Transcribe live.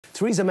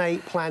Theresa May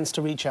plans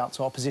to reach out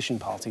to opposition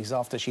parties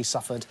after she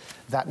suffered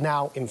that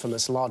now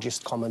infamous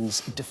largest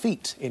Commons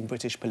defeat in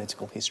British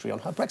political history on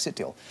her Brexit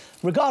deal.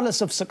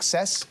 Regardless of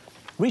success,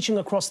 reaching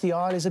across the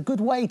aisle is a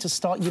good way to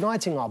start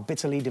uniting our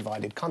bitterly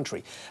divided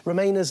country.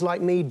 Remainers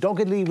like me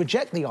doggedly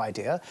reject the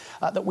idea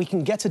that we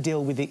can get a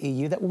deal with the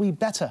EU that will be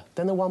better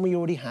than the one we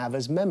already have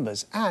as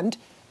members. And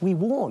we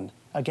warn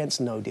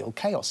against no-deal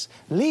chaos.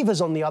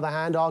 Leavers, on the other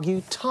hand,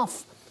 argue,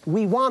 tough,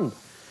 we won.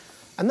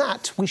 And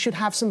that we should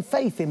have some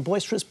faith in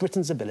boisterous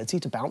Britain's ability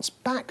to bounce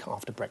back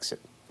after Brexit.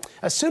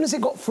 As soon as it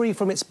got free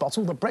from its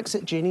bottle, the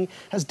Brexit genie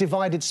has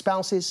divided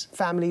spouses,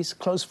 families,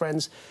 close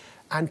friends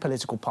and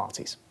political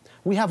parties.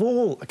 We have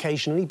all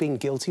occasionally been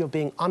guilty of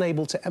being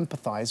unable to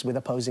empathise with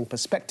opposing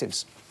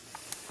perspectives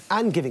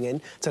and giving in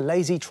to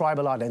lazy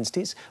tribal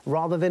identities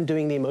rather than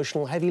doing the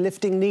emotional heavy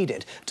lifting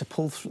needed to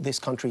pull this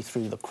country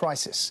through the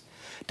crisis.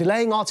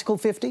 Delaying Article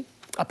 50,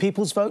 a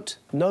people's vote,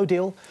 no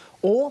deal,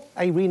 or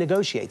a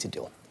renegotiated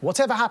deal.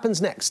 Whatever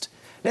happens next,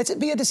 let it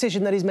be a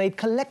decision that is made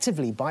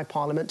collectively by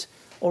Parliament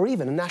or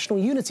even a national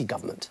unity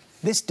government.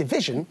 This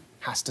division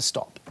has to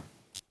stop.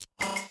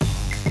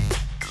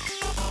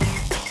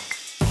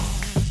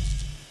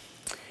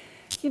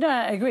 You know,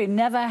 I agree.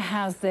 Never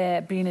has there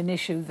been an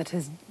issue that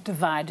has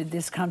divided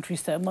this country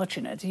so much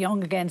in it.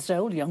 Young against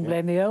old, young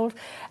blame the old.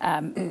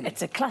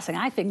 It's a classic.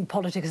 I think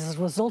politics as a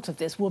result of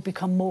this will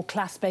become more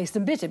class-based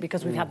and bitter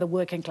because we've had the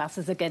working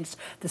classes against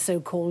the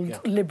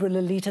so-called liberal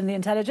elite and the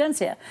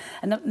intelligentsia.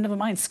 And never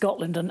mind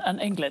Scotland and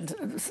England,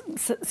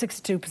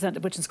 62%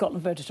 of which in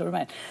Scotland voted to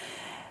remain.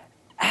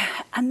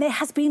 And there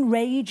has been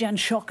rage and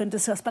shock and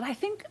disgust, but I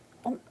think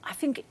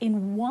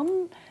in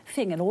one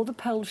thing, and all the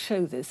polls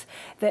show this,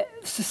 that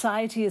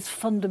society is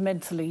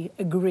fundamentally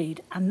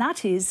agreed, and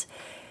that is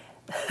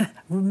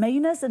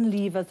Remainers and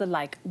Leavers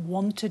alike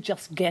want to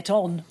just get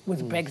on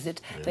with Brexit.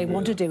 They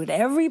want to do it.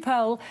 Every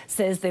poll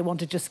says they want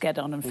to just get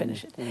on and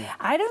finish it.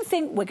 I don't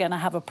think we're going to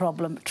have a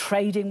problem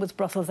trading with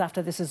Brussels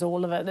after this is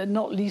all over,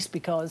 not least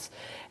because,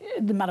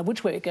 no matter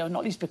which way we go,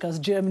 not least because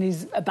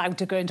Germany's about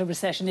to go into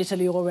recession,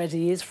 Italy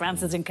already is,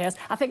 France is in chaos.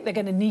 I think they're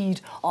going to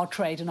need our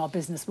trade and our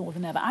business more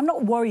than ever. I'm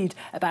not worried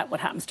about what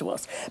happens to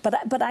us,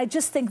 but I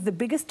just think the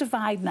biggest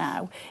divide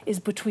now is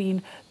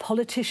between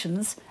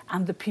politicians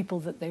and the people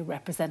that they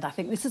represent. I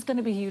think this is going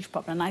to be a huge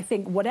problem. And I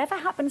think whatever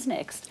happens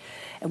next,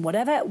 and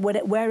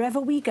wherever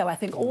we go, I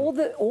think all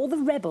the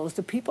rebels,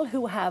 the people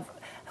who have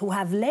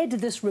led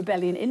this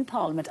rebellion in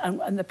Parliament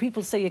and the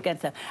people say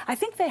against them, I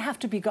think they have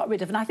to be got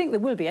rid of. And I think there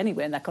will be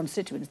anyway in their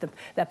constituents.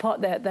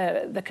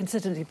 The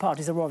constituency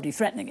parties are already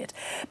threatening it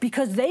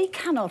because they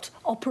cannot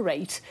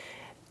operate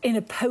in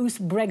a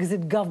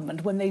post-Brexit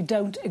government when they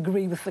don't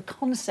agree with the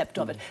concept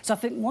of it. So I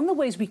think one of the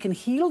ways we can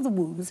heal the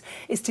wounds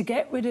is to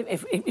get rid of,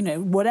 if you know,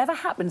 whatever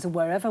happens and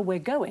wherever we're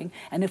going,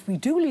 and if we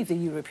do leave the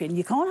European,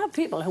 you can't have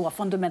people who are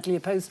fundamentally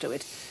opposed to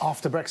it.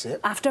 After Brexit?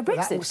 After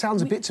Brexit. That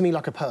sounds a bit to me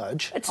like a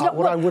purge. It's not,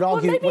 what I would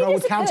argue, what I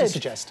would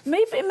counter-suggest.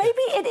 Maybe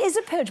it is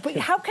a purge, but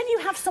how can you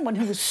have someone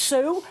who was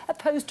so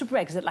opposed to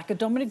Brexit, like a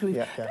Dominic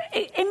Grieve,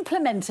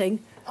 implementing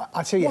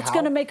I'll tell you what's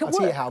going to make it work? I'll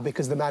tell you how,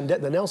 because the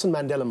Nelson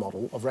Mandela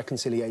model of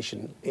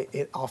reconciliation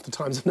after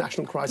times of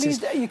national crisis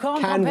you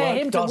can't compare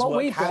him to what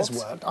we've got. Has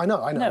worked. I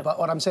know, no. But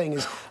what I'm saying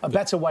is a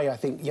better way, I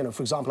think, you know,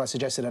 for example, I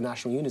suggested a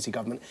national unity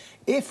government.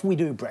 If we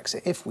do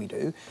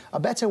Brexit, a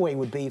better way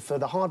would be for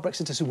the hard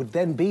Brexiters who would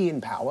then be in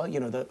power,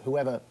 you know,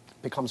 whoever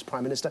becomes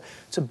Prime Minister,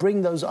 to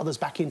bring those others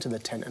back into the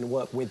tent and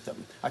work with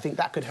them. I think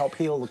that could help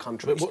heal the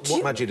country. But what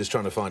Maajid is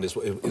trying to find is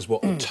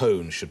what the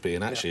tone should be,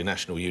 and actually a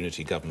national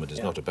unity government is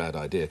not a bad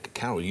idea.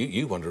 Carol,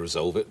 you want to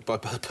resolve it by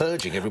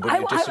purging everybody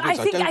who disagrees.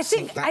 I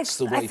think that's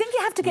the way. I think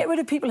you have to get rid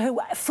of people who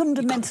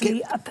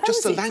fundamentally oppose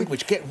just the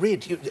language, get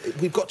rid.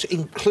 We've got to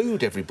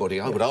include everybody,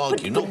 I would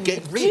argue, not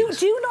get rid.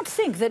 Do you not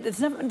think that, it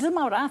doesn't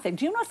matter what I think,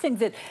 do you not think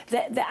that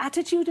the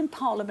attitude in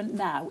Parliament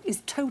now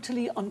is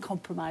totally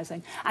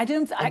uncompromising? I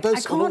don't... On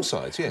both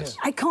sides, yes.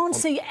 I can't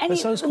see any...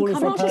 So it's calling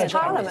for a purge.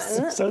 Parliament.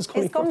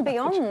 It's gone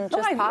beyond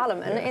just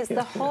Parliament. It's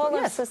the whole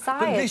of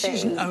society. But this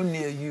isn't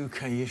only a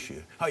UK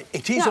issue.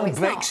 It is on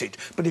Brexit,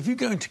 but if you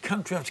go into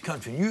country after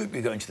country, in Europe,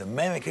 you're going to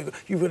America,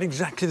 you've got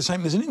exactly the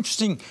same. There's an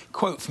interesting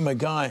quote from a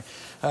guy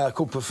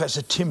called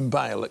Professor Tim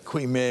Bale at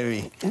Queen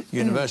Mary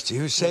University,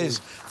 who says,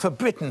 for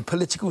Britain,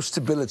 political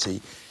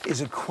stability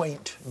is a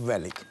quaint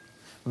relic.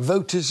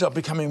 Voters are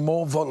becoming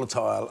more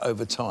volatile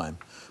over time,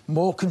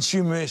 more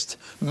consumerist,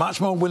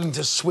 much more willing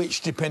to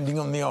switch depending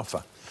on the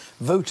offer.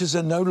 Voters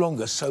are no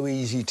longer so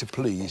easy to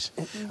please,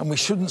 and we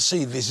shouldn't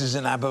see this as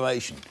an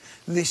aberration.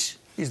 This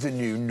is the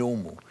new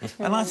normal.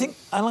 And I think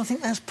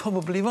that's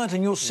probably right.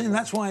 And you're seeing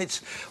that's why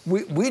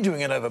we're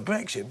doing it over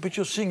Brexit, but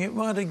you're seeing it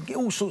right in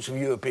all sorts of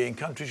European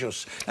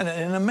countries, and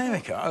in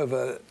America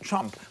over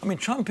Trump. I mean,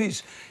 Trump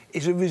is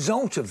a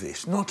result of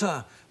this, not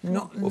a...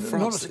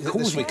 France,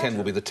 this weekend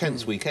will be the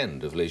 10th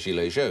weekend of Les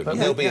Gilets Jaunes, and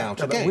they'll be out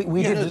again.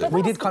 We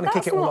did kind of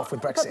kick it all off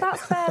with Brexit. But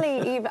that's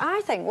fairly even. I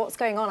think what's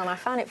going on, and I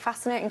find it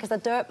fascinating because I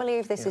don't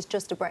believe this is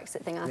just a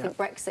Brexit thing. I think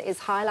Brexit is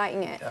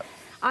highlighting it.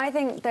 I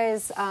think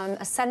there's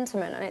a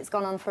sentiment, and it's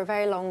gone on for a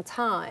very long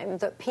time,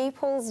 that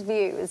people's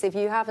views, if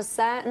you have a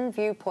certain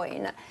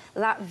viewpoint,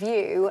 that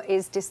view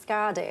is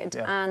discarded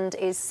and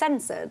is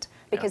censored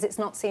because it's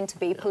not seen to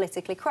be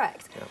politically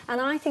correct.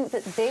 And I think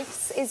that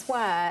this is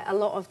where a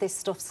lot of this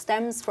stuff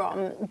stems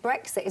from.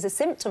 Brexit is a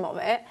symptom of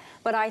it,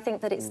 but I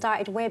think that it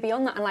started way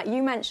beyond that. And like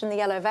you mentioned the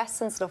yellow vests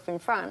and stuff in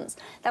France,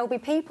 there will be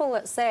people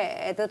that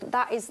say that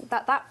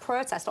that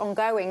protest,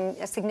 ongoing,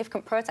 a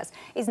significant protest,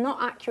 is not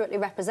accurately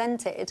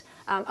represented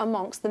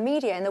amongst the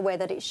media in the way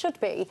that it should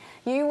be.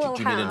 You will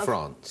Do you mean in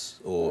France?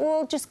 Or?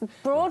 Well, just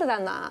broader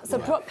than that. So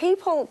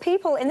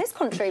people in this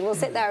country will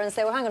sit there and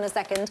say, well, hang on a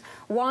second,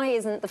 why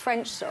isn't the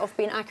French stuff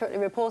being accurately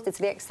reported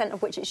to the extent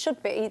of which it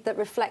should be that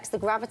reflects the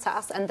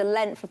gravitas and the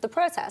length of the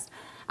protest?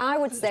 I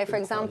would say, for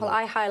example,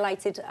 I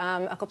highlighted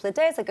a couple of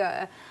days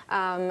ago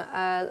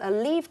a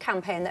Leave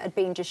campaign that had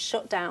been just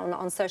shut down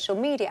on social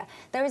media.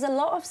 There is a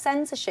lot of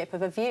censorship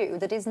of a view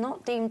that is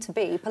not deemed to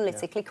be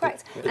politically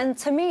correct. And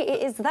to me,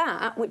 it is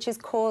that which is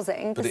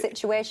causing the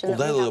situation that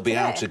we have Although it'll be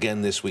today. out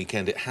again this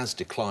weekend, it has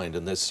declined,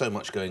 and there's so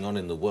much going on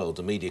in the world.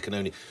 The media can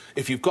only...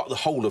 If you've got the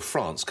whole of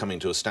France coming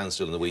to a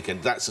standstill in the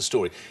weekend, that's the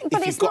story.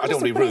 But if you've got... I don't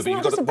want to be rude, but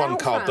you've got one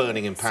car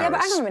burning in Paris. Yeah,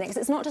 but hang on a minute, because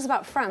it's not just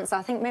about France.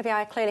 I think maybe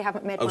I clearly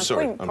haven't made my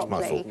point properly.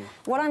 My fault.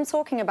 What I'm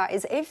talking about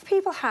is if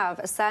people have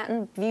a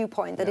certain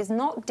viewpoint that is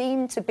not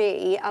deemed to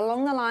be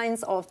along the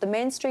lines of the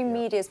mainstream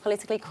media's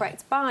politically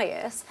correct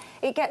bias,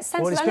 it gets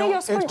censored. I know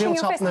you're scrunching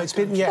your face. No, it's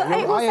been,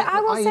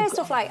 I will say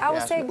stuff like, I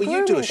will say Well,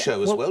 you do a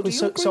show as well.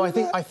 So I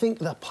think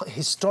that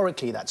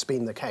historically that's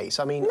been the case.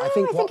 I mean, no, I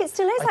think it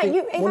still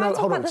is.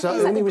 Hold on. So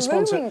let me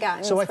respond to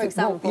gangs, so I for think,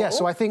 example.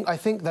 so I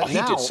think that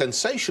he did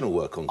sensational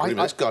work on grooming.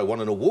 This guy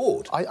won an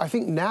award. I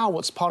think now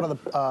what's part of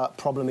the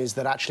problem is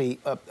that actually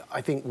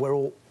I think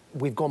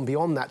we've gone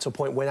beyond that to a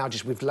point where now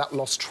we've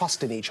lost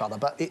trust in each other.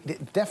 But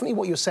definitely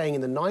what you're saying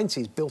in the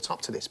 90s built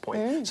up to this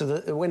point. So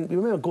that when you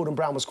remember Gordon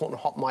Brown was caught on a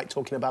hot mic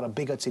talking about a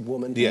bigoted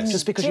woman,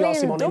 just because you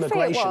asked him on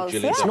immigration.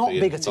 It's not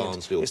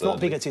bigoted. It's not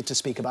bigoted to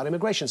speak about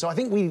immigration. So I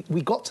think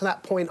we got to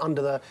that point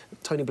under the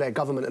Tony Blair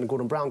government and the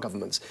Gordon Brown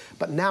governments.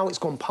 But now it's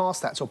gone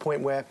past that to a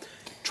point where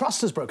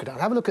trust has broken down.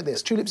 Have a look at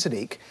this. Tulip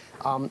Sadiq,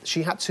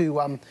 she had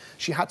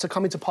to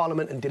come into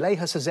Parliament and delay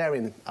her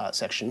caesarean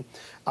section,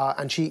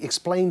 and she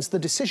explains the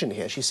decision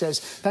here. She says,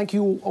 "Thank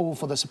you all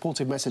for the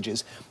supportive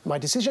messages. My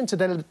decision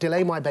to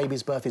delay my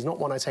baby's birth is not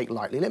one I take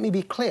lightly. Let me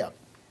be clear.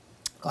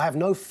 I have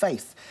no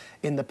faith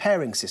in the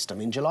pairing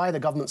system. In July, the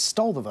government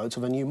stole the vote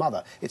of a new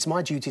mother. It's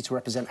my duty to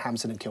represent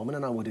Hampstead and Kilman,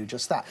 and I will do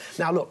just that."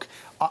 Now, look,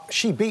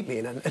 she beat me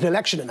in an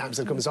election in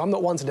Hampstead and Kilman, so I'm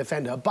not one to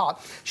defend her, but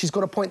she's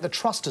got a point. The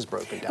trust has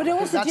broken down. But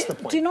also, that's the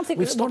point. Do you not think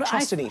we've stopped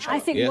trusting each other? I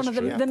think one of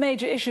the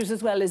major issues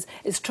as well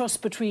is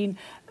trust between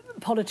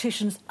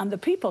politicians and the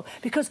people,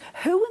 because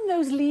who in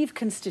those Leave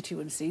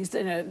constituencies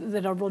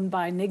that are run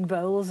by Nick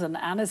Bowles and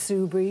Anna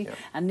Soubry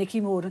and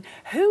Nicky Morden,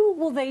 who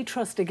will they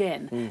trust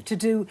again to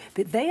do?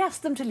 But they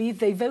asked them to leave.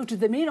 They voted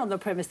them in on the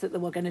premise that they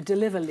were going to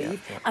deliver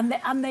leave, and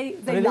they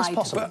lied.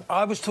 But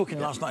I was talking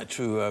last night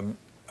to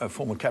a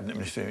former cabinet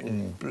minister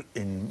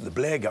in the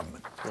Blair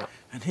government,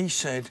 and he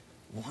said,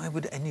 why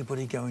would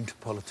anybody go into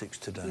politics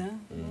today?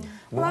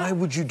 Why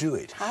would you do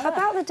it?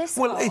 About the discourse.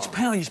 Well, it's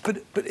powerless,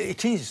 but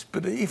it is.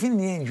 But if in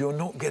the end you're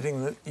not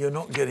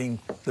getting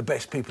the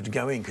best people to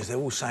go in because they're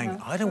all saying,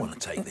 I don't want to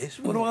take this.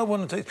 What do I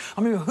want to take?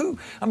 I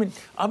mean,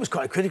 I was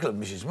quite critical of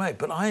Mrs. May,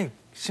 but I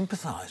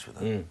sympathise with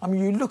her. I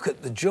mean, you look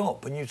at the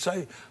job and you'd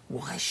say,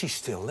 why is she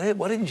still there?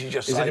 Why didn't she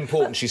just say... Is it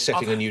important she's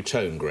setting a new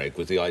tone, Greg,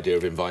 with the idea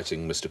of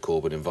inviting Mr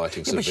Corbyn,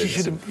 inviting some... But she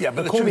should have... Yeah,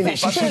 but the truth is,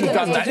 she should have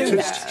done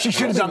that. She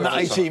should have done that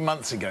 18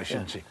 months ago,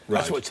 shouldn't she?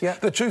 Right. That's what...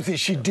 The truth is,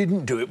 she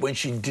didn't do it when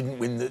she didn't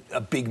win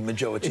a big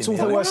majority. It's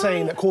also worth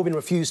saying that Corbyn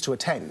refused to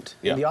attend.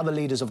 And the other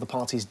leaders of the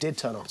parties did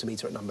turn up to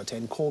meet her at number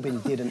 10.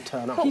 Corbyn didn't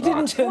turn up. He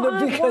didn't turn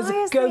up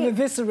because Gove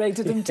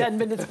eviscerated him 10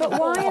 minutes before. But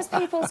why is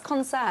people's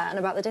concern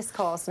about the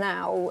discourse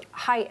now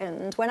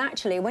heightened when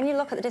actually, when you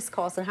look at the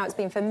discourse and how it's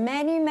been for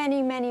many,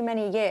 many, many,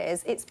 many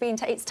years, it's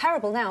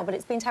terrible now, but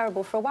it's been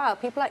terrible for a while.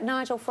 People like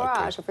Nigel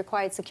Farage have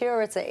required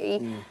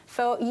security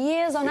for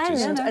years on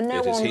end, and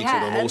no one cared. It is heated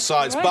on all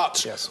sides,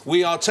 but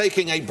we are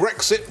taking a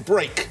Brexit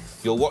break.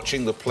 You're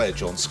watching The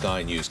Pledge on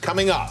Sky News.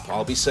 Coming up,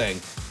 I'll be saying,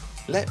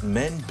 let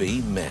men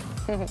be men.